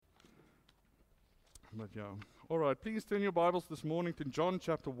But yeah. All right, please turn your Bibles this morning to John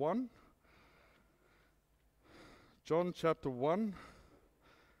chapter 1. John chapter 1.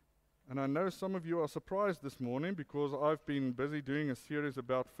 And I know some of you are surprised this morning because I've been busy doing a series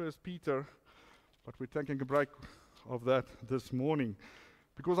about 1 Peter, but we're taking a break of that this morning.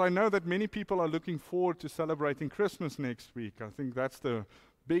 Because I know that many people are looking forward to celebrating Christmas next week. I think that's the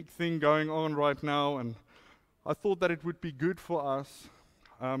big thing going on right now, and I thought that it would be good for us,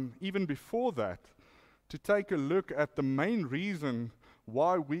 even before that, to take a look at the main reason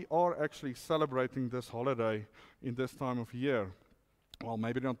why we are actually celebrating this holiday in this time of year. Well,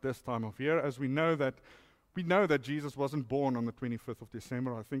 maybe not this time of year, as we know that Jesus wasn't born on the 25th of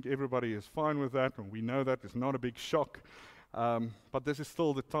December. I think everybody is fine with that, and we know that it's not a big shock. But this is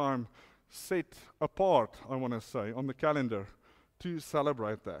still the time set apart, I want to say, on the calendar to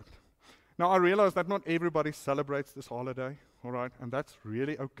celebrate that. Now, I realize that not everybody celebrates this holiday, all right, and that's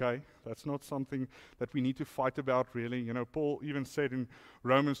really okay. That's not something that we need to fight about, really. You know, Paul even said in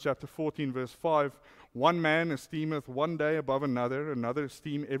Romans chapter 14, verse 5, one man esteemeth one day above another, another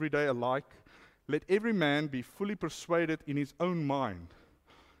esteem every day alike. Let every man be fully persuaded in his own mind.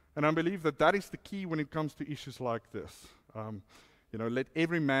 And I believe that that is the key when it comes to issues like this. Let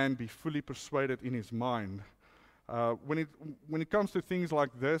every man be fully persuaded in his mind. When it comes to things like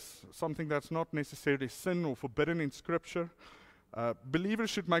this, something that's not necessarily sin or forbidden in Scripture, believers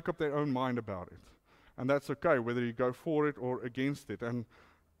should make up their own mind about it. And that's okay, whether you go for it or against it. And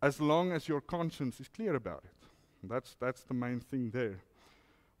as long as your conscience is clear about it. That's the main thing there.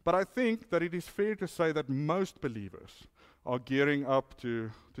 But I think that it is fair to say that most believers are gearing up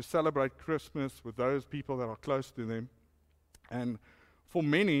to celebrate Christmas with those people that are close to them. And for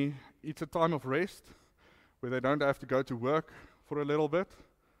many, it's a time of rest, where they don't have to go to work for a little bit.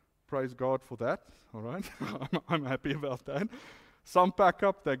 Praise God for that, all right? I'm happy about that. Some pack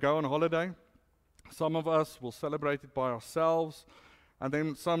up, they go on holiday. Some of us will celebrate it by ourselves. And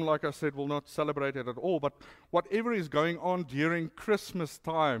then some, like I said, will not celebrate it at all. But whatever is going on during Christmas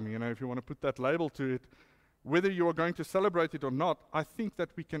time, if you want to put that label to it, whether you are going to celebrate it or not, I think that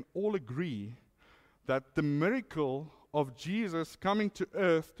we can all agree that the miracle of Jesus coming to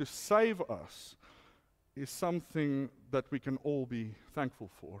earth to save us is something that we can all be thankful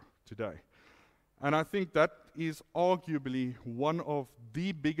for today. And I think that is arguably one of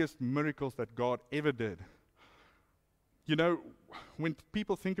the biggest miracles that God ever did. When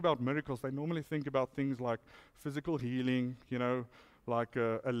people think about miracles, they normally think about things like physical healing, like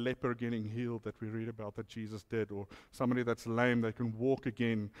a leper getting healed that we read about that Jesus did, or somebody that's lame, they can walk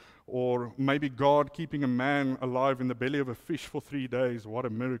again, or maybe God keeping a man alive in the belly of a fish for 3 days. What a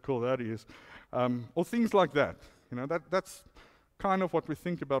miracle that is. Or things like that. That's kind of what we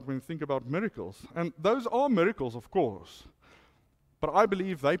think about when we think about miracles. And those are miracles, of course. But I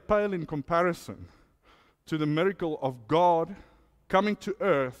believe they pale in comparison to the miracle of God coming to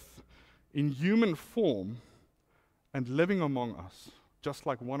earth in human form and living among us, just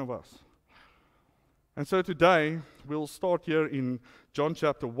like one of us. And so today, we'll start here in John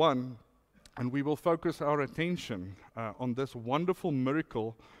chapter 1, and we will focus our attention on this wonderful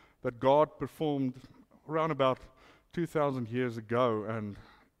miracle that God performed around about 2,000 years ago. And,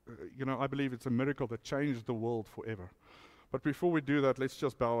 I believe it's a miracle that changed the world forever. But before we do that, let's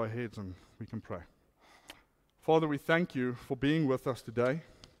just bow our heads and we can pray. Father, we thank you for being with us today.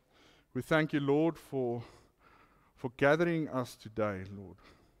 We thank you, Lord, for gathering us today, Lord.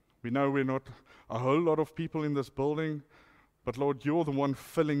 We know we're not a whole lot of people in this building, but Lord, you're the one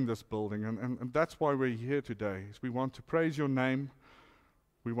filling this building, and that's why we're here today. Is we want to praise your name.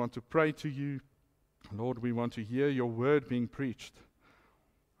 We want to pray to you. Lord, we want to hear your word being preached.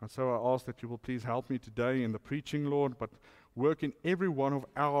 And so I ask that you will please help me today in the preaching, Lord, but work in every one of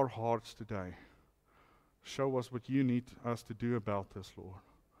our hearts today. Show us what you need us to do about this, Lord.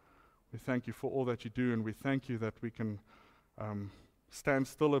 We thank you for all that you do, and we thank you that we can stand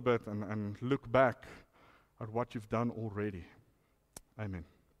still a bit and look back at what you've done already. Amen.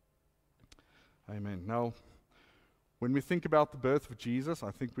 Amen. Now, when we think about the birth of Jesus, I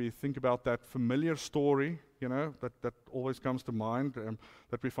think we think about that familiar story, that always comes to mind,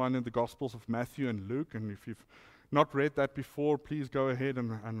 that we find in the Gospels of Matthew and Luke. And if you've not read that before, please go ahead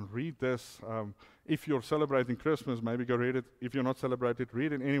and read this. If you're celebrating Christmas, maybe go read it. If you're not celebrating it,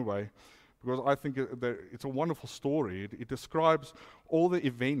 read it anyway, because I think it's a wonderful story. It describes all the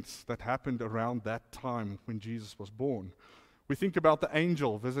events that happened around that time when Jesus was born. We think about the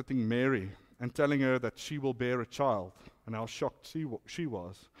angel visiting Mary and telling her that she will bear a child, and how shocked she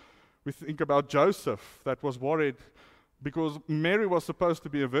was. We think about Joseph that was worried because Mary was supposed to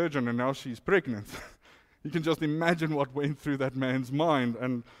be a virgin and now she's pregnant. You can just imagine what went through that man's mind,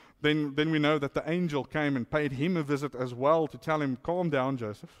 and then we know that the angel came and paid him a visit as well to tell him, calm down,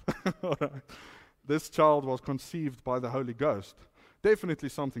 Joseph. All right. This child was conceived by the Holy Ghost. Definitely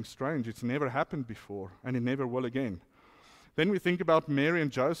something strange. It's never happened before, and it never will again. Then we think about Mary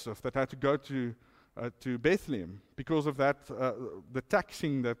and Joseph that had to go to Bethlehem because of that, the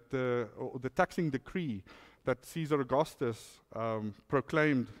taxing decree that Caesar Augustus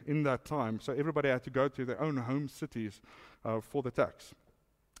proclaimed in that time. So everybody had to go to their own home cities for the tax.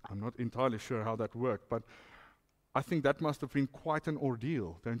 I'm not entirely sure how that worked, but I think that must have been quite an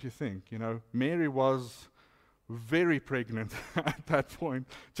ordeal, don't you think? You know, Mary was very pregnant at that point,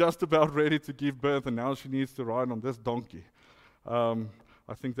 just about ready to give birth, and now she needs to ride on this donkey.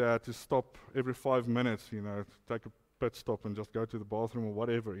 I think they had to stop every 5 minutes, you know, take a pit stop and just go to the bathroom or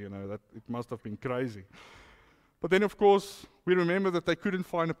whatever, you know, that it must have been crazy. But then, of course, we remember that they couldn't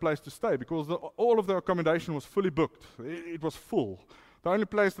find a place to stay because all of the accommodation was fully booked. It was full. The only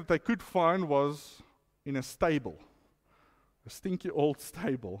place that they could find was in a stable, a stinky old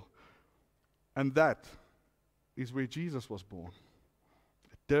stable. And that is where Jesus was born,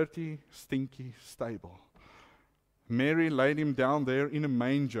 a dirty, stinky stable. Mary laid him down there in a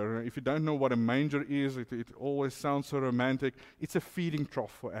manger. If you don't know what a manger is, it always sounds so romantic. It's a feeding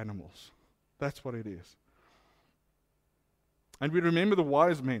trough for animals. That's what it is. And we remember the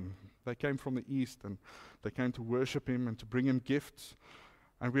wise men. They came from the east and they came to worship him and to bring him gifts.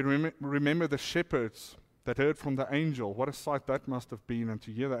 And we remember the shepherds that heard from the angel. What a sight that must have been, and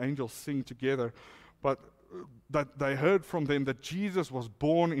to hear the angels sing together. But that they heard from them that Jesus was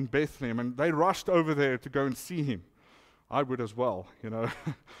born in Bethlehem, and they rushed over there to go and see him. I would as well, you know.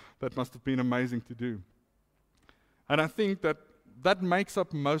 That must have been amazing to do. And I think that makes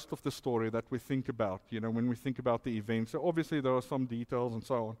up most of the story that we think about, you know, when we think about the events. So obviously there are some details and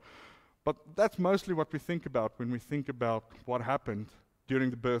so on. But that's mostly what we think about when we think about what happened during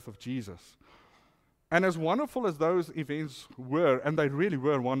the birth of Jesus. And as wonderful as those events were, and they really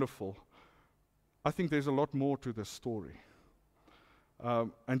were wonderful, I think there's a lot more to this story.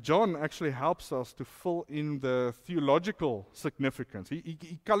 And John actually helps us to fill in the theological significance.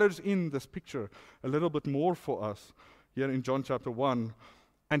 He colors in this picture a little bit more for us here in John chapter 1.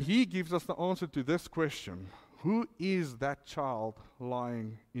 And he gives us the answer to this question: who is that child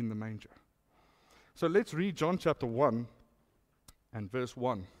lying in the manger? So let's read John chapter 1 and verse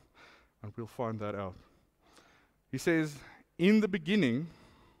 1, and we'll find that out. He says, "In the beginning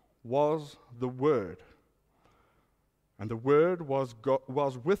was the Word, and the Word was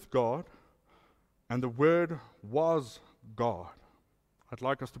with God, and the Word was God." I'd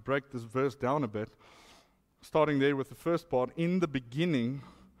like us to break this verse down a bit, starting there with the first part. In the beginning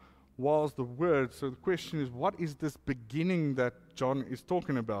was the Word. So the question is, what is this beginning that John is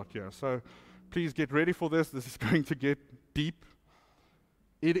talking about here? So please get ready for this. This is going to get deep.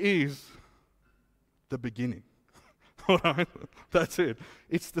 It is the beginning. All right? That's it.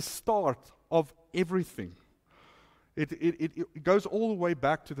 It's the start of everything. It goes all the way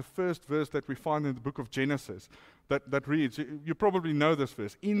back to the first verse that we find in the book of Genesis that reads, you probably know this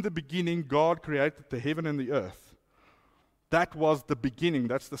verse: in the beginning God created the heaven and the earth. That was the beginning.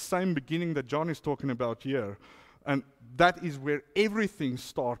 That's the same beginning that John is talking about here. And that is where everything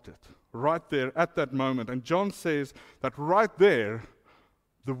started, right there at that moment. And John says that right there,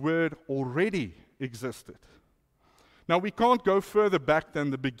 the Word already existed. Now, we can't go further back than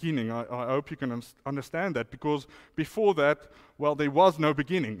the beginning. I hope you can understand that, because before that, well, there was no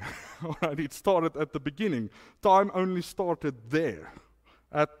beginning. All right, it started at the beginning. Time only started there,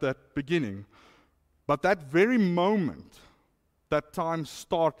 at that beginning. But that very moment that time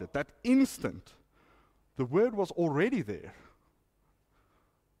started, that instant, the Word was already there.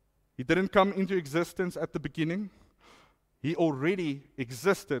 He didn't come into existence at the beginning. He already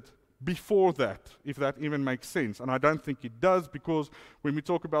existed before that, if that even makes sense. And I don't think it does, because when we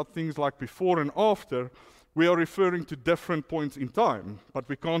talk about things like before and after, we are referring to different points in time. But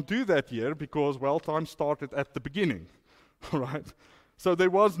we can't do that here because, well, time started at the beginning. All right? So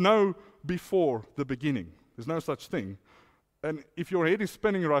there was no before the beginning. There's no such thing. And if your head is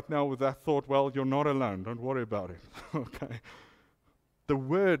spinning right now with that thought, well, you're not alone. Don't worry about it. Okay? The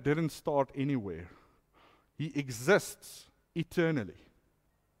Word didn't start anywhere. He exists eternally.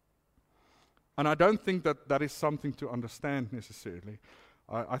 And I don't think that is something to understand necessarily.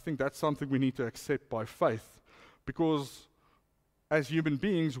 I think that's something we need to accept by faith, because as human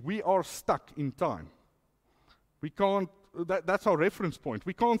beings, we are stuck in time. We can't, that's our reference point.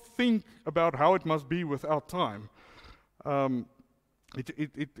 We can't think about how it must be without time.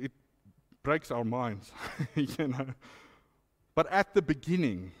 It breaks our minds, you know. But at the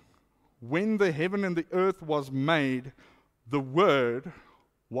beginning, when the heaven and the earth was made, the Word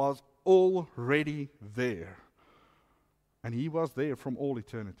was already there. And he was there from all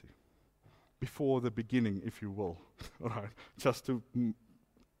eternity. Before the beginning, if you will. All right, just to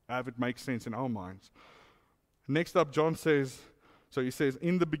have it make sense in our minds. Next up, John says, so he says,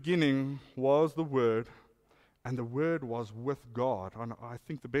 in the beginning was the Word, and the Word was with God. And I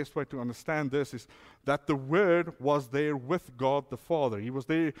think the best way to understand this is that the Word was there with God the Father. He was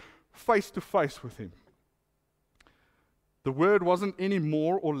there face to face with Him. The Word wasn't any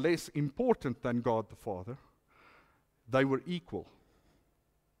more or less important than God the Father. They were equal.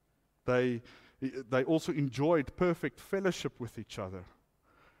 They also enjoyed perfect fellowship with each other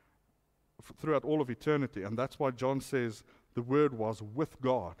throughout all of eternity. And that's why John says the Word was with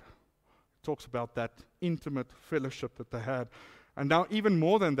God. He talks about that intimate fellowship that they had. And now even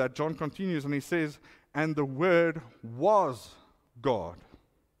more than that, John continues and he says, and the Word was God.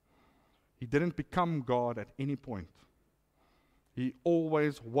 He didn't become God at any point. He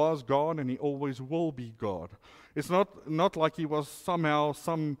always was God and He always will be God. It's not like He was somehow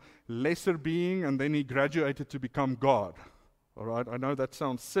some lesser being and then He graduated to become God. All right, I know that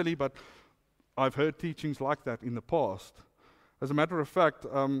sounds silly, but I've heard teachings like that in the past. As a matter of fact,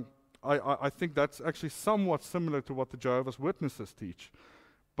 I think that's actually somewhat similar to what the Jehovah's Witnesses teach.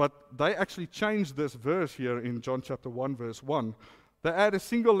 But they actually changed this verse here in John chapter 1, verse 1. They add a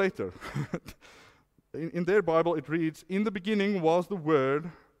single letter. In their Bible, it reads, in the beginning was the Word,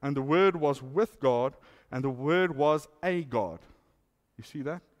 and the Word was with God, and the Word was a God. You see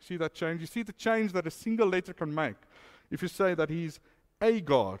that? See that change? You see the change that a single letter can make. If you say that He's a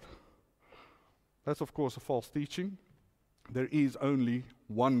God, that's of course a false teaching. There is only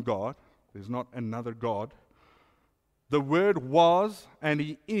one God. There's not another God. The Word was, and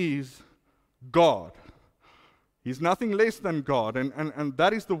He is God. He's nothing less than God, and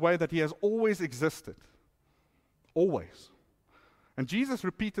that is the way that He has always existed. Always. And Jesus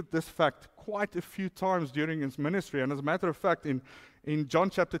repeated this fact quite a few times during His ministry, and as a matter of fact, in John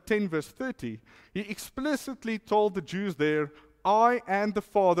chapter 10, verse 30, He explicitly told the Jews there, I and the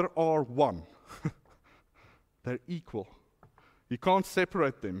Father are one. They're equal. You can't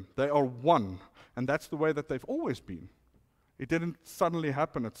separate them. They are one, and that's the way that they've always been. It didn't suddenly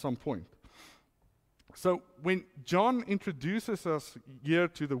happen at some point. So when John introduces us here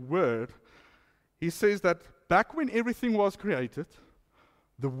to the Word, he says that back when everything was created,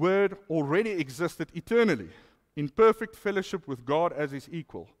 the Word already existed eternally, in perfect fellowship with God as His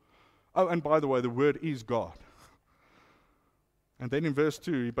equal. Oh, and by the way, the Word is God. And then in verse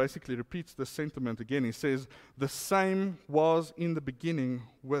 2, he basically repeats this sentiment again. He says, the same was in the beginning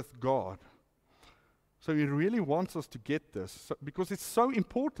with God. So he really wants us to get this, because it's so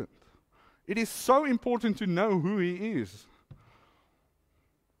important. It is so important to know who He is.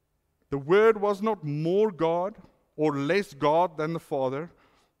 The Word was not more God or less God than the Father.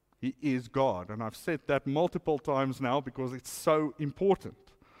 He is God. And I've said that multiple times now because it's so important.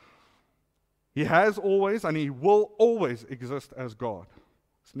 He has always and He will always exist as God.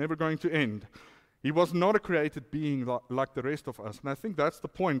 It's never going to end. He was not a created being like the rest of us. And I think that's the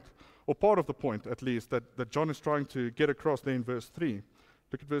point, or part of the point at least, that John is trying to get across there in verse 3.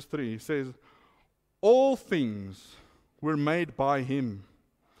 Look at verse 3. He says, all things were made by Him,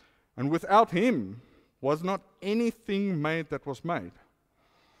 and without Him was not anything made that was made.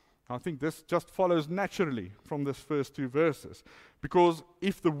 I think this just follows naturally from this first two verses. Because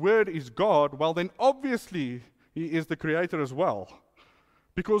if the Word is God, well then obviously He is the Creator as well.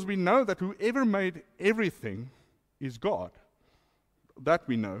 Because we know that whoever made everything is God. That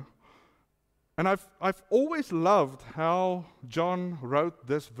we know. And I've always loved how John wrote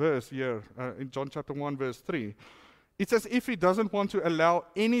this verse here in John chapter 1, verse 3. It's as if he doesn't want to allow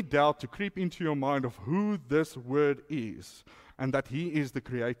any doubt to creep into your mind of who this Word is and that He is the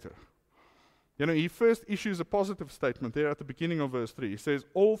Creator. You know, he first issues a positive statement there at the beginning of verse 3. He says,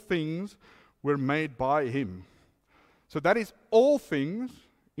 all things were made by Him. So that is all things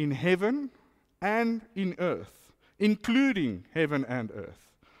in heaven and in earth, including heaven and earth.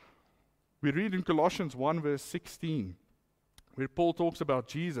 We read in Colossians 1 verse 16, where Paul talks about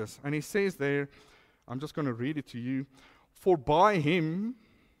Jesus, and he says there, I'm just going to read it to you, for by Him,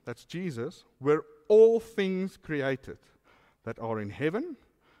 that's Jesus, were all things created that are in heaven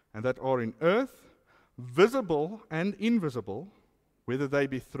and that are in earth, visible and invisible, whether they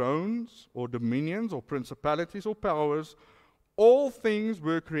be thrones or dominions or principalities or powers, all things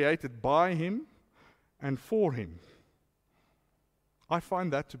were created by Him and for Him. I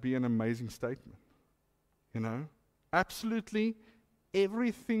find that to be an amazing statement. You know, absolutely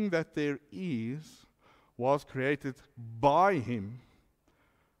everything that there is was created by Him,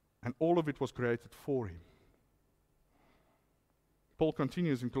 and all of it was created for Him. Paul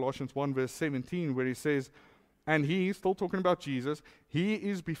continues in Colossians 1 verse 17 where he says, and he, still talking about Jesus, he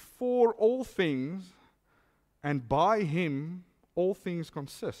is before all things, and by him all things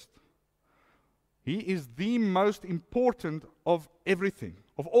consist. He is the most important of everything,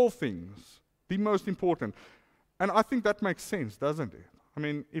 of all things, the most important. And I think that makes sense, doesn't it? I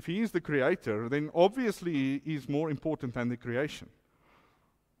mean, if he is the creator, then obviously he is more important than the creation.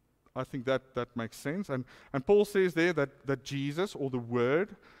 I think that makes sense. And Paul says there that Jesus, or the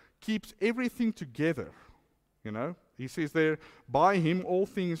Word, keeps everything together. You know, he says there, by him all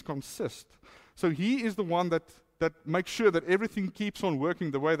things consist. So he is the one that makes sure that everything keeps on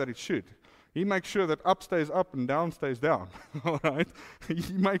working the way that it should. He makes sure that up stays up and down stays down. All right?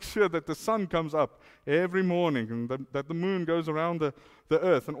 He makes sure that the sun comes up every morning and that the moon goes around the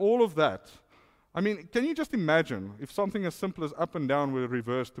earth and all of that. I mean, can you just imagine if something as simple as up and down were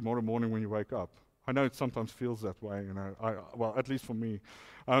reversed tomorrow morning when you wake up? I know it sometimes feels that way, you know. Well, at least for me.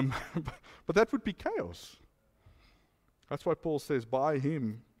 But that would be chaos. That's why Paul says, by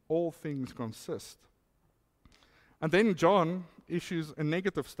him all things consist. And then John issues a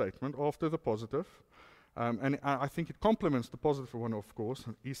negative statement after the positive, and I think it complements the positive one, of course.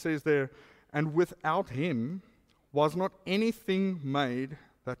 He says there, and without him was not anything made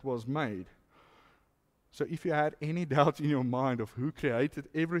that was made. So if you had any doubt in your mind of who created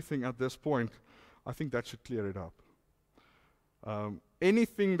everything at this point, I think that should clear it up.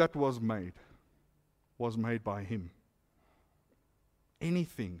 Anything that was made by him.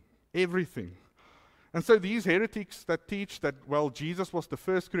 Anything, everything. And so these heretics that teach that, well, Jesus was the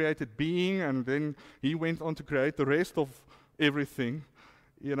first created being and then he went on to create the rest of everything,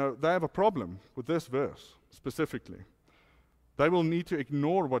 you know, they have a problem with this verse specifically. They will need to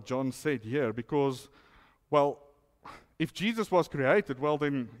ignore what John said here because, well, if Jesus was created, well,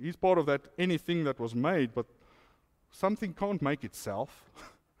 then he's part of that anything that was made, but something can't make itself.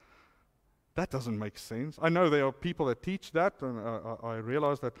 That doesn't make sense. I know there are people that teach that, and I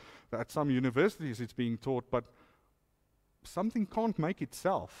realize that at some universities it's being taught, but something can't make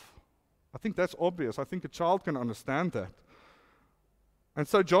itself. I think that's obvious. I think a child can understand that. And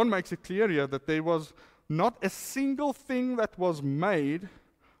so John makes it clear here that there was not a single thing that was made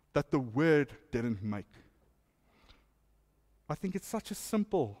that the Word didn't make. I think it's such a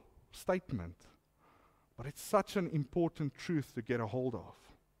simple statement, but it's such an important truth to get a hold of.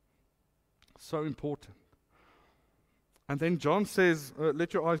 So important. And then John says,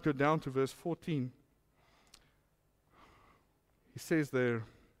 let your eyes go down to verse 14. He says there,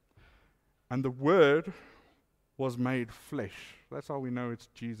 and the Word was made flesh. That's how we know it's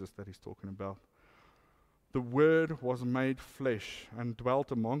Jesus that he's talking about. The Word was made flesh and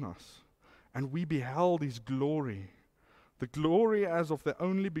dwelt among us, and we beheld his glory, the glory as of the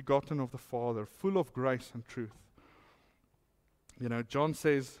only begotten of the Father, full of grace and truth. You know, John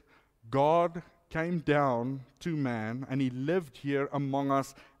says, God came down to man and he lived here among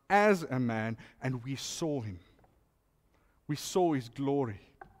us as a man, and we saw him. We saw his glory.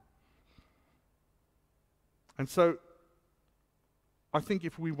 And so I think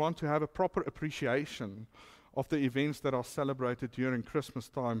if we want to have a proper appreciation of the events that are celebrated during Christmas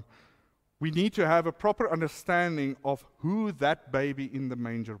time, we need to have a proper understanding of who that baby in the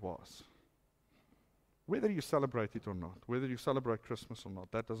manger was. Whether you celebrate it or not, whether you celebrate Christmas or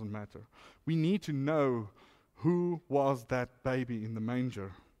not, that doesn't matter. We need to know who was that baby in the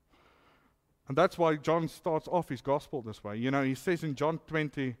manger. And that's why John starts off his gospel this way. You know, he says in John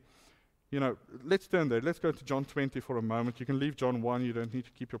 20, you know, let's turn there. Let's go to John 20 for a moment. You can leave John 1. You don't need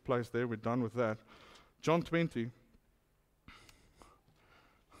to keep your place there. We're done with that. John 20.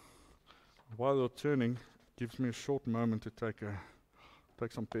 While you're turning, gives me a short moment to take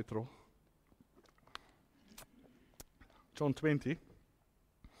some petrol. John 20,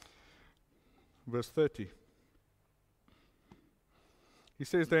 verse 30. He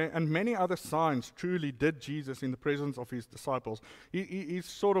says there, and many other signs truly did Jesus in the presence of his disciples. He's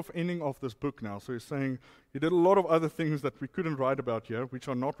sort of ending off this book now. So he's saying he did a lot of other things that we couldn't write about here, which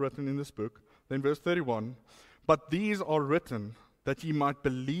are not written in this book. Then verse 31, but these are written that ye might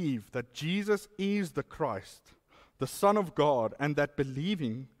believe that Jesus is the Christ, the Son of God, and that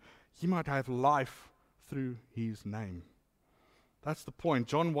believing ye might have life through his name. That's the point.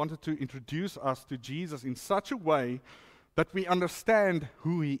 John wanted to introduce us to Jesus in such a way that we understand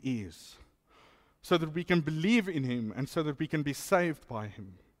who he is, so that we can believe in him and so that we can be saved by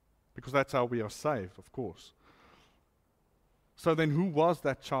him, because that's how we are saved, of course. So then who was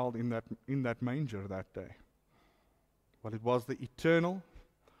that child in that manger that day? Well, it was the eternal,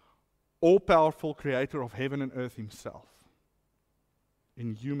 all-powerful creator of heaven and earth himself,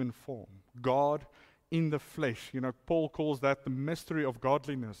 in human form. God in the flesh. You know, Paul calls that the mystery of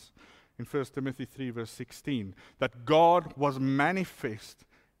godliness in 1 Timothy 3 verse 16, that God was manifest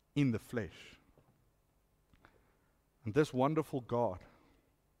in the flesh. And this wonderful God,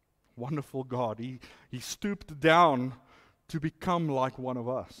 He stooped down to become like one of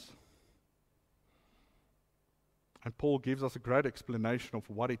us. And Paul gives us a great explanation of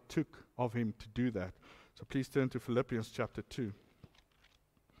what it took of Him to do that. So please turn to Philippians chapter 2.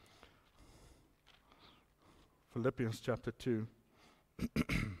 Philippians chapter 2.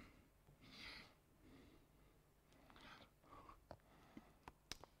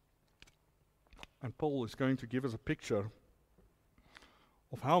 And Paul is going to give us a picture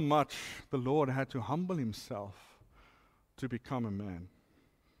of how much the Lord had to humble Himself to become a man.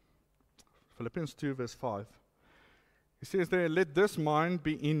 Philippians 2 verse 5. He says there, "Let this mind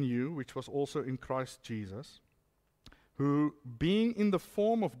be in you, which was also in Christ Jesus, who, being in the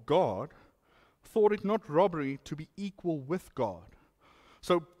form of God, thought it not robbery to be equal with God."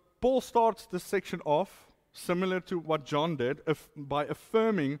 So Paul starts this section off similar to what John did, by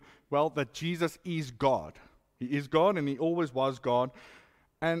affirming, well, that Jesus is God. He is God and He always was God.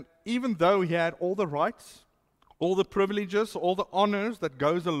 And even though He had all the rights, all the privileges, all the honors that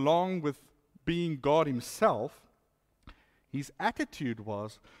goes along with being God Himself, His attitude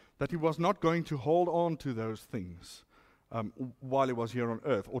was that He was not going to hold on to those things while He was here on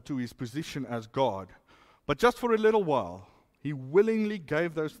earth, or to His position as God. But just for a little while, He willingly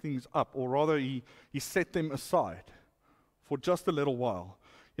gave those things up, or rather He set them aside for just a little while.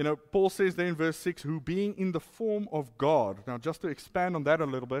 You know, Paul says there in verse 6, "who being in the form of God." Now, just to expand on that a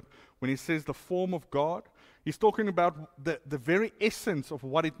little bit, when he says the form of God, he's talking about the very essence of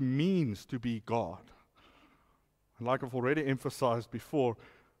what it means to be God. And like I've already emphasized before,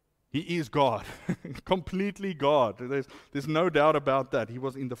 He is God, completely God. There's no doubt about that. He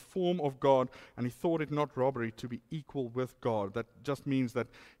was in the form of God, and He thought it not robbery to be equal with God. That just means that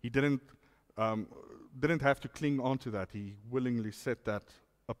He didn't have to cling on to that. He willingly set that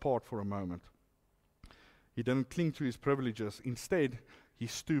apart for a moment. He didn't cling to His privileges. Instead, He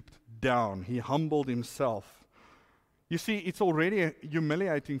stooped down. He humbled Himself. You see, it's already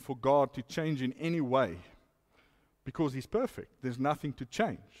humiliating for God to change in any way, because He's perfect. There's nothing to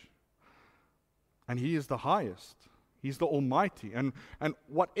change. And He is the highest. He's the Almighty. And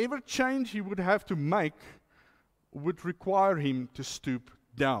whatever change He would have to make would require Him to stoop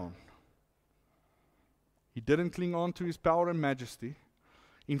down. He didn't cling on to His power and majesty.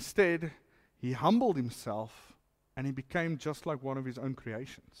 Instead, He humbled Himself and He became just like one of His own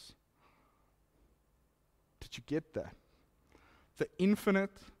creations. Did you get that? The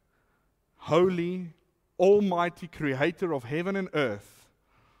infinite, holy, almighty Creator of heaven and earth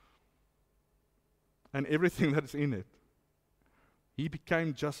and everything that is in it, He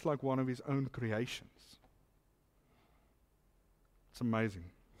became just like one of His own creations. It's amazing.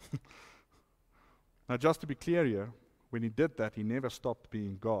 Now, just to be clear here, when He did that, He never stopped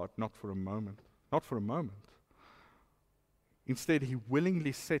being God, not for a moment. Not for a moment. Instead, He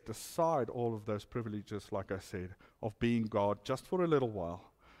willingly set aside all of those privileges, like I said, of being God just for a little while.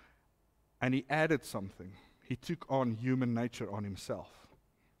 And He added something. He took on human nature on Himself.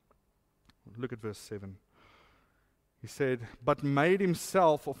 Look at verse 7. He said, "But made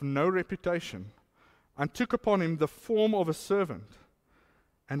Himself of no reputation, and took upon Him the form of a servant,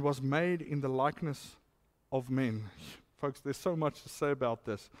 and was made in the likeness of men." Folks, there's so much to say about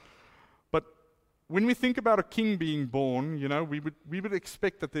this. But when we think about a king being born, you know, we would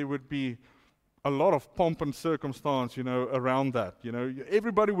expect that there would be a lot of pomp and circumstance, you know, around that. You know,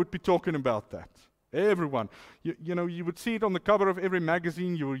 everybody would be talking about that. Everyone. You know, you would see it on the cover of every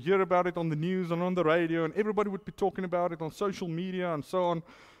magazine, you would hear about it on the news and on the radio, and everybody would be talking about it on social media and so on.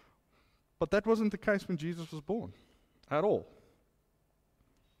 But that wasn't the case when Jesus was born, at all.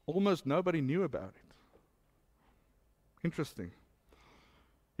 Almost nobody knew about it. Interesting.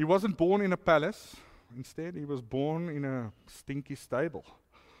 He wasn't born in a palace. Instead, He was born in a stinky stable.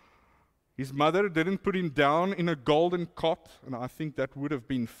 His mother didn't put Him down in a golden cot, and I think that would have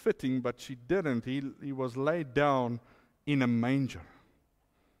been fitting, but she didn't. He was laid down in a manger,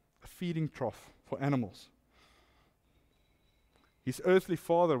 a feeding trough for animals. His earthly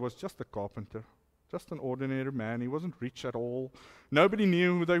father was just a carpenter, just an ordinary man. He wasn't rich at all. Nobody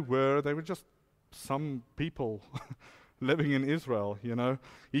knew who they were. They were just some people living in Israel, you know.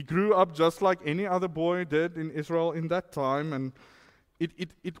 He grew up just like any other boy did in Israel in that time, and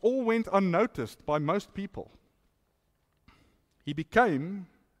it all went unnoticed by most people. He became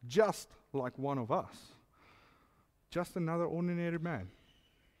just like one of us, just another ordinary man.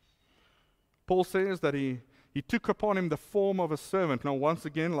 Paul says that he took upon Him the form of a servant. Now, once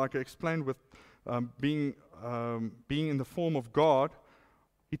again, like I explained with being in the form of God,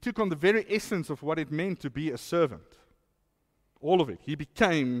 he took on the very essence of what it meant to be a servant. All of it. He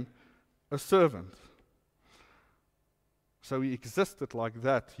became a servant. So he existed like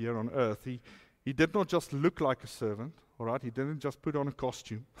that here on earth. He did not just look like a servant, all right? He didn't just put on a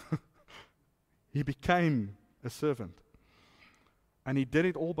costume. He became a servant. And he did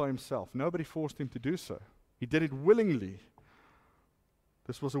it all by himself. Nobody forced him to do so. He did it willingly.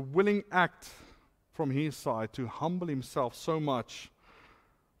 This was a willing act from his side to humble himself so much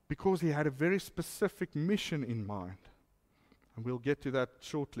because he had a very specific mission in mind. And we'll get to that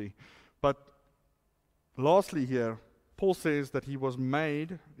shortly. But lastly here, Paul says that he was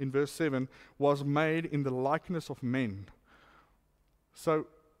made, in verse 7, was made in the likeness of men. So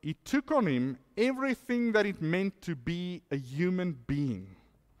he took on him everything that it meant to be a human being.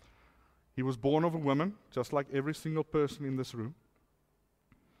 He was born of a woman, just like every single person in this room.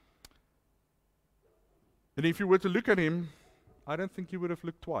 And if you were to look at him, I don't think you would have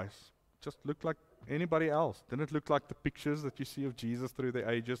looked twice. Just looked like anybody else. Didn't look like the pictures that you see of Jesus through the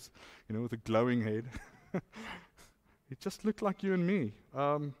ages, with a glowing head. It just looked like you and me.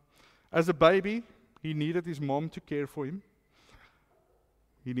 As a baby, he needed his mom to care for him.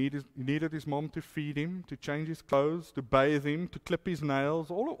 He needed his mom to feed him, to change his clothes, to bathe him, to clip his nails,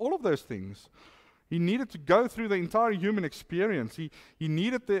 all of those things. He needed to go through the entire human experience. He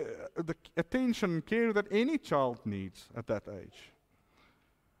needed the attention and care that any child needs at that age.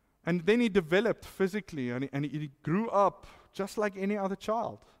 And then he developed physically, and he grew up just like any other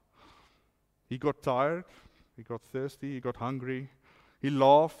child. He got tired, he got thirsty, he got hungry, he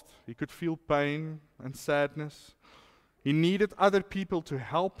laughed, he could feel pain and sadness. He needed other people to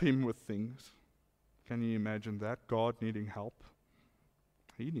help him with things. Can you imagine that? God needing help.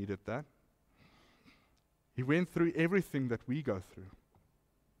 He needed that. He went through everything that we go through,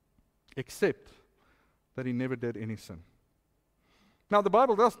 except that he never did any sin. Now, the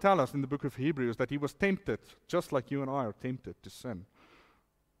Bible does tell us in the book of Hebrews that he was tempted, just like you and I are tempted to sin.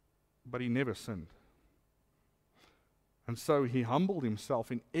 But he never sinned. And so he humbled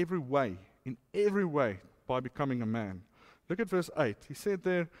himself in every way, by becoming a man. Look at verse 8. He said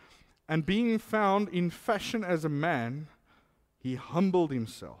there, and being found in fashion as a man, he humbled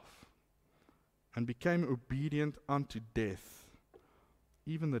himself and became obedient unto death,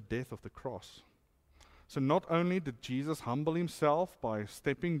 even the death of the cross. So not only did Jesus humble himself by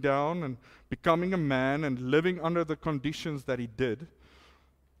stepping down and becoming a man and living under the conditions that he did,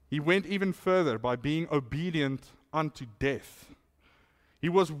 he went even further by being obedient unto death. He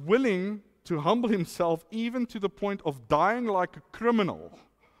was willing to humble himself even to the point of dying like a criminal,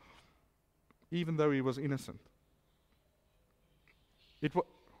 even though he was innocent.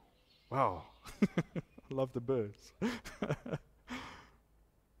 Wow. I love the birds.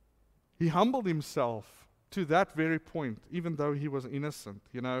 He humbled himself to that very point, even though he was innocent.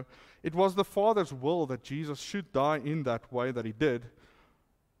 It was the Father's will that Jesus should die in that way that he did.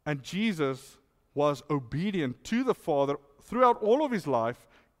 And Jesus was obedient to the Father throughout all of his life,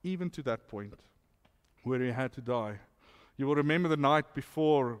 even to that point where he had to die. You will remember the night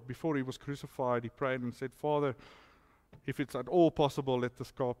before he was crucified, he prayed and said, Father, if it's at all possible, let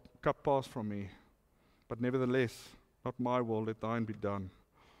this cup pass from me. But nevertheless, not my will, let thine be done.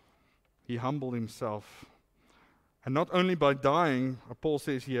 He humbled himself. And not only by dying, Paul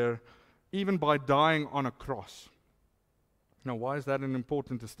says here, even by dying on a cross. Now, why is that an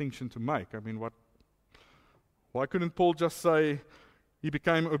important distinction to make? Why couldn't Paul just say, he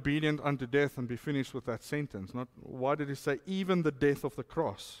became obedient unto death and be finished with that sentence? Why did he say, even the death of the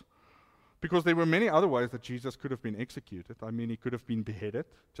cross? Because there were many other ways that Jesus could have been executed. He could have been beheaded,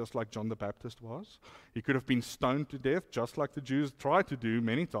 just like John the Baptist was. He could have been stoned to death, just like the Jews tried to do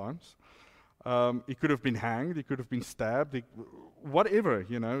many times. He could have been hanged, he could have been stabbed, whatever,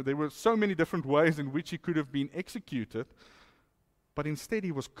 There were so many different ways in which he could have been executed, but instead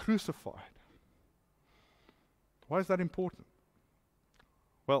he was crucified. Why is that important?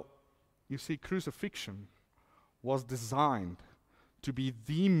 Well, you see, crucifixion was designed to be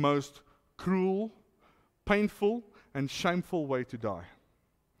the most cruel, painful, and shameful way to die.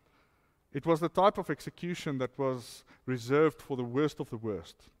 It was the type of execution that was reserved for the worst of the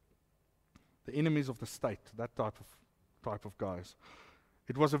worst. The enemies of the state, that type of guys.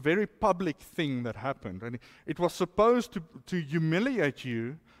 It was a very public thing that happened, and it was supposed to humiliate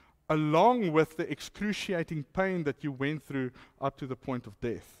you along with the excruciating pain that you went through up to the point of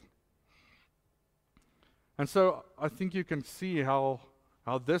death. And so I think you can see how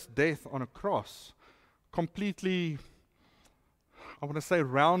this death on a cross completely, I want to say,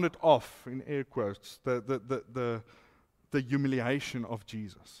 rounded off, in air quotes, the humiliation of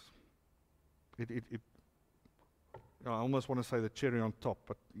Jesus. I almost want to say the cherry on top,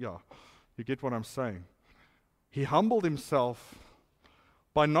 but yeah, you get what I'm saying. He humbled himself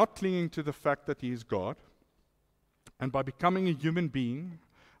by not clinging to the fact that he is God, and by becoming a human being,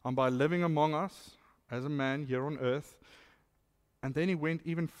 and by living among us as a man here on earth. And then he went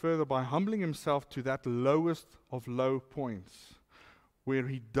even further by humbling himself to that lowest of low points, where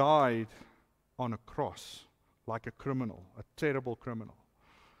he died on a cross like a criminal, a terrible criminal,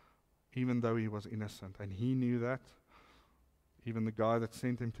 even though he was innocent. And he knew that. Even the guy that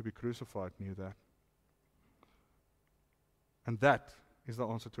sent him to be crucified knew that. And that is the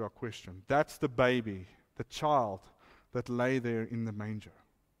answer to our question. That's the baby, the child that lay there in the manger.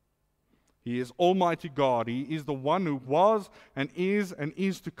 He is Almighty God. He is the one who was and is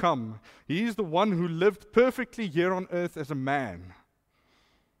to come. He is the one who lived perfectly here on earth as a man.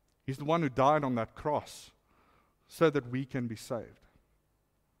 He's the one who died on that cross so that we can be saved.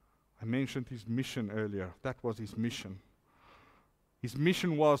 I mentioned his mission earlier. That was his mission. His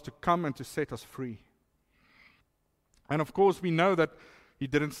mission was to come and to set us free. And of course, we know that he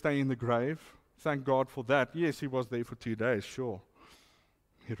didn't stay in the grave. Thank God for that. Yes, he was there for 2 days, sure.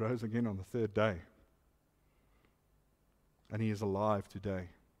 He rose again on the third day. And he is alive today.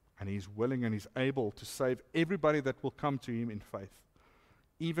 And he is willing and he's able to save everybody that will come to him in faith.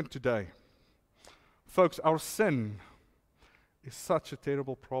 Even today. Folks, our sin is such a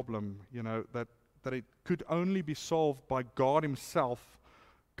terrible problem, that it could only be solved by God himself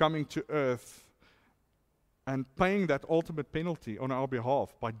coming to earth and paying that ultimate penalty on our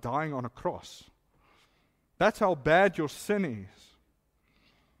behalf by dying on a cross. That's how bad your sin is.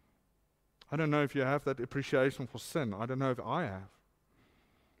 I don't know if you have that appreciation for sin. I don't know if I have.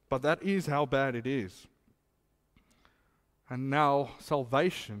 But that is how bad it is. And now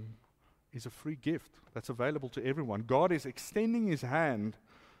salvation is a free gift that's available to everyone. God is extending his hand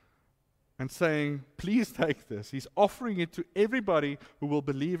and saying, please take this. He's offering it to everybody who will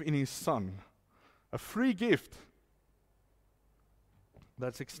believe in his Son. A free gift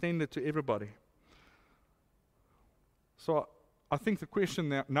that's extended to everybody. So I think the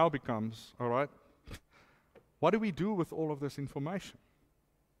question now becomes, all right, what do we do with all of this information?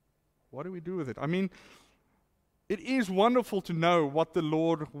 What do we do with it? I mean, it is wonderful to know what the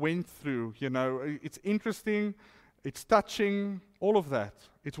Lord went through. It's interesting, it's touching, all of that.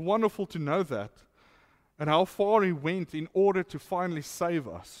 It's wonderful to know that. And how far he went in order to finally save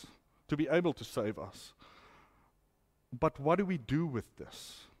us, to be able to save us. But what do we do with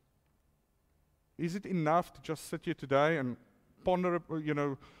this? Is it enough to just sit here today and ponder,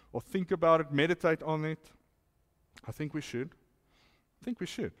 or think about it, meditate on it? I think we should. We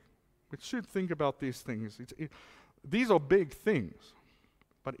should think about these things. These are big things.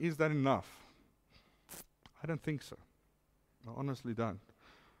 But is that enough? I don't think so. I honestly don't.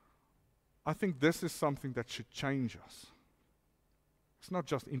 I think this is something that should change us. It's not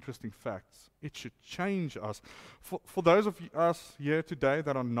just interesting facts. It should change us. For those of us here today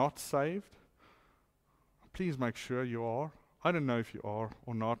that are not saved, please make sure you are. I don't know if you are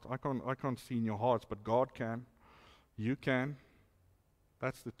or not. I can't see in your hearts, but God can. You can.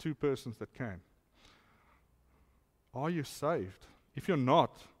 That's the two persons that can. Are you saved? If you're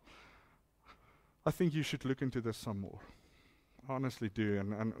not, I think you should look into this some more. I honestly do.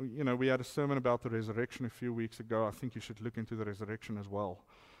 And we had a sermon about the resurrection a few weeks ago. I think you should look into the resurrection as well.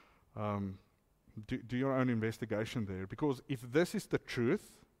 Do your own investigation there. Because if this is the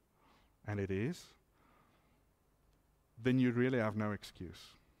truth, and it is, then you really have no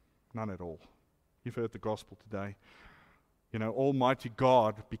excuse. None at all. You've heard the gospel today. Almighty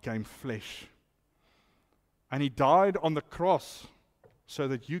God became flesh. And he died on the cross so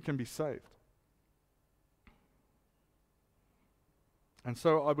that you can be saved. And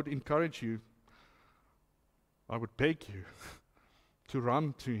so I would encourage you, I would beg you to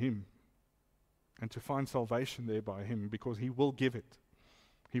run to him and to find salvation there by him, because he will give it.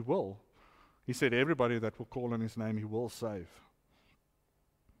 He will. He said everybody that will call on his name, he will save.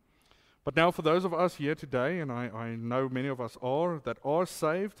 But now for those of us here today, and I know many of us that are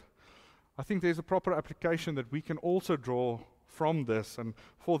saved, I think there's a proper application that we can also draw from this. And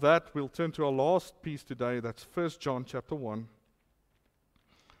for that, we'll turn to our last piece today. That's 1 John chapter 1.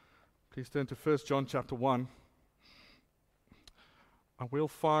 Please turn to 1 John chapter 1. And we'll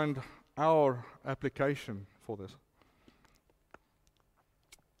find our application for this,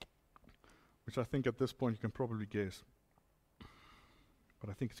 which I think at this point you can probably guess. But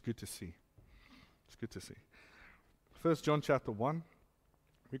I think it's good to see. It's good to see. 1 John chapter 1.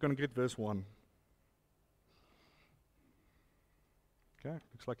 We're going to get verse 1. Okay,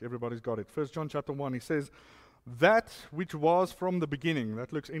 looks like everybody's got it. 1 John chapter 1, he says, That which was from the beginning.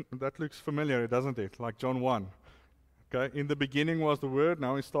 That looks familiar, doesn't it? Like John 1. Okay, in the beginning was the Word.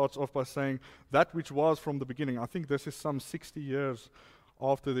 Now he starts off by saying, that which was from the beginning. I think this is some 60 years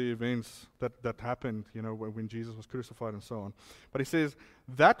after the events that happened, when Jesus was crucified and so on. But he says,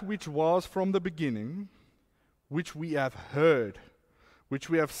 that which was from the beginning, which we have heard, which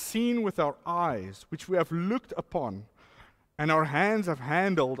we have seen with our eyes, which we have looked upon, and our hands have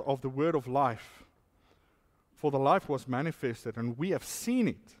handled of the word of life. For the life was manifested, and we have seen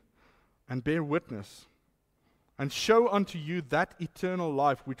it, and bear witness, and show unto you that eternal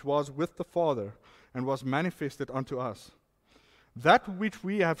life which was with the Father, and was manifested unto us. That which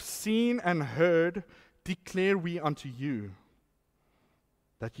we have seen and heard declare we unto you,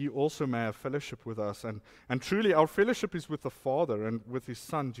 that ye also may have fellowship with us. And truly our fellowship is with the Father and with His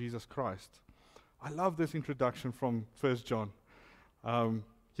Son, Jesus Christ. I love this introduction from 1 John.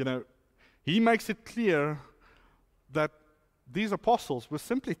 He makes it clear that these apostles were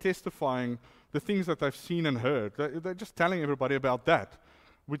simply testifying the things that they've seen and heard. They're just telling everybody about that,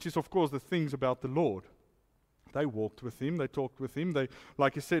 which is, of course, the things about the Lord. They walked with Him, they talked with Him. They,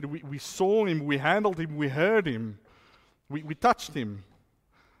 like He said, we saw Him, we handled Him, we heard Him, we touched Him.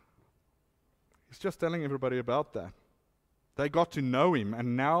 He's just telling everybody about that. They got to know Him,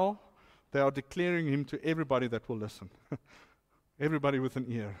 and now they are declaring Him to everybody that will listen. Everybody with an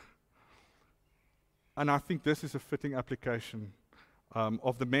ear. And I think this is a fitting application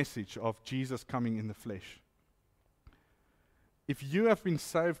of the message of Jesus coming in the flesh. If you have been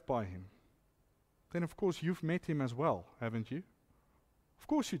saved by Him, then of course you've met Him as well, haven't you? Of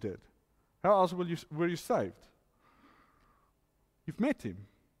course you did. How else were you saved? You've met Him.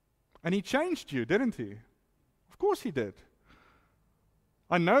 And He changed you, didn't He? Of course He did.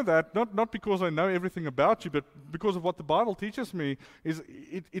 I know that, not because I know everything about you, but because of what the Bible teaches me, is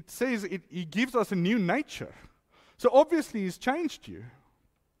it says He gives us a new nature. So obviously He's changed you.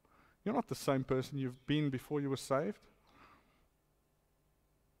 You're not the same person you've been before you were saved.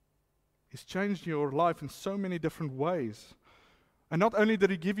 He's changed your life in so many different ways. And not only did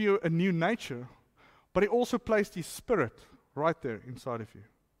He give you a new nature, but He also placed His Spirit right there inside of you.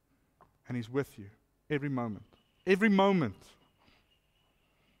 And He's with you every moment. Every moment.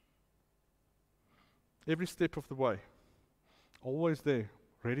 Every step of the way. Always there,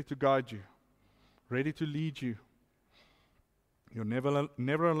 ready to guide you, ready to lead you. You're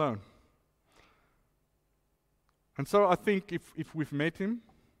never alone. And so I think if we've met Him,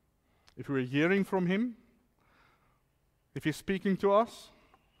 if we're hearing from Him, if He's speaking to us,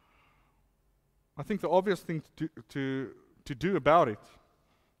 I think the obvious thing to do about it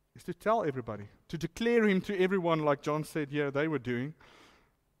is to tell everybody, to declare Him to everyone like John said they were doing.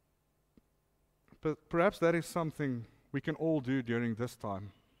 But perhaps that is something we can all do during this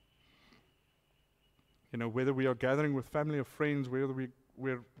time. Whether we are gathering with family or friends, whether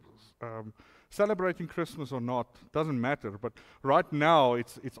we're celebrating Christmas or not, doesn't matter. But right now,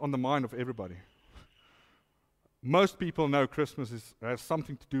 it's on the mind of everybody. Most people know Christmas has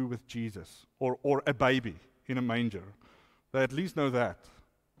something to do with Jesus or a baby in a manger. They at least know that.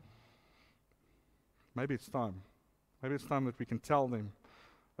 Maybe it's time. Maybe it's time that we can tell them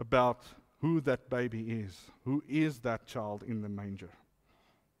about who that baby is. Who is that child in the manger?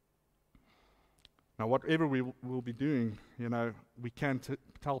 Now, whatever we will be doing, we can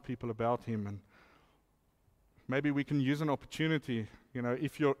tell people about Him, and maybe we can use an opportunity.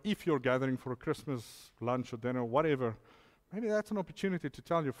 If you're gathering for a Christmas lunch or dinner, or whatever, maybe that's an opportunity to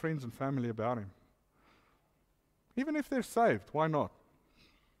tell your friends and family about Him. Even if they're saved, why not?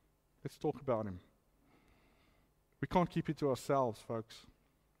 Let's talk about Him. We can't keep it to ourselves, folks.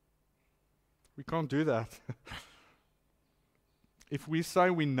 We can't do that. If we say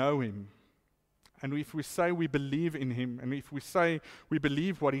we know Him, and if we say we believe in Him, and if we say we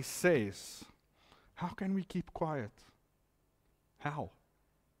believe what He says, how can we keep quiet? How?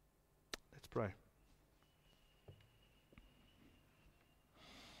 Let's pray.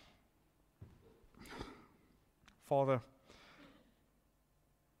 Father,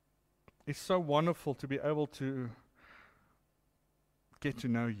 it's so wonderful to be able to get to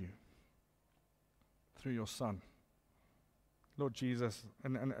know You through Your Son, Lord Jesus,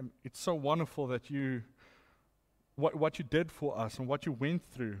 and it's so wonderful that what You did for us and what You went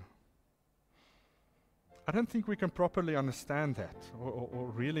through. I don't think we can properly understand that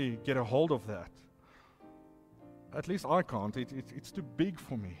or really get a hold of that. At least I can't. It's too big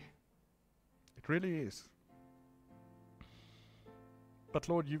for me. It really is. But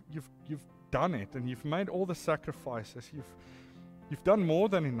Lord, you've done it, and You've made all the sacrifices. You've done more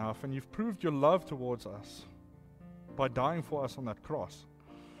than enough, and You've proved Your love towards us by dying for us on that cross.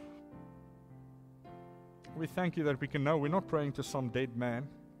 We thank you that we can know we're not praying to some dead man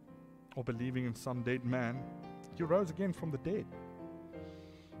or believing in some dead man. You rose again from the dead.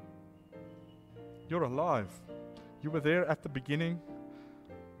 You're alive. You were there at the beginning.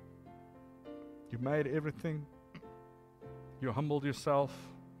 You made everything. You humbled yourself.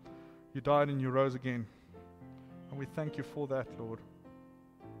 You died and you rose again. And we thank you for that, Lord.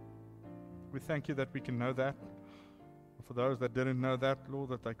 We thank you that we can know that. And for those that didn't know that, Lord,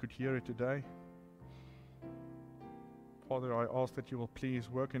 that they could hear it today. Father, I ask that you will please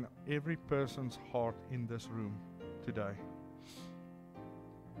work in every person's heart in this room today.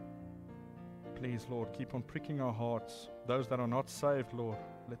 Please, Lord, keep on pricking our hearts. Those that are not saved, Lord,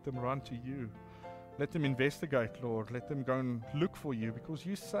 let them run to you. Let them investigate, Lord. Let them go and look for you, because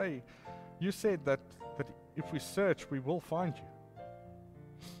you said that if we search, we will find you.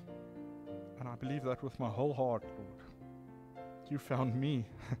 And I believe that with my whole heart, Lord. You found me.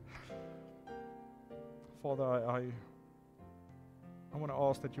 Father, I want to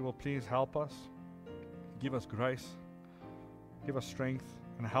ask that you will please help us. Give us grace. Give us strength.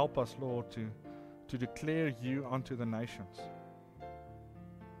 And help us, Lord, to declare you unto the nations.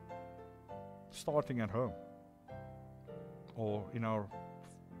 Starting at home. Or in our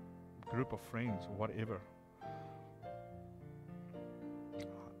group of friends or whatever.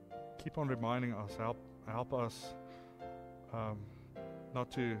 Keep on reminding us, help us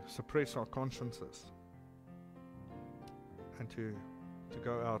not to suppress our consciences, and to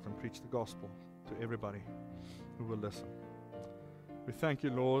go out and preach the gospel to everybody who will listen. We thank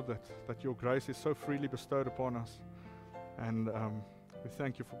you, Lord, that your grace is so freely bestowed upon us, and we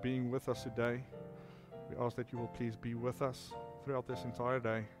thank you for being with us today. We ask that you will please be with us throughout this entire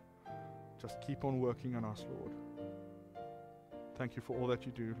day. Just keep on working on us, Lord. Thank you for all that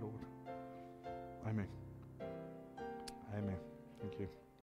you do, Lord. Amen. Amen. Thank you.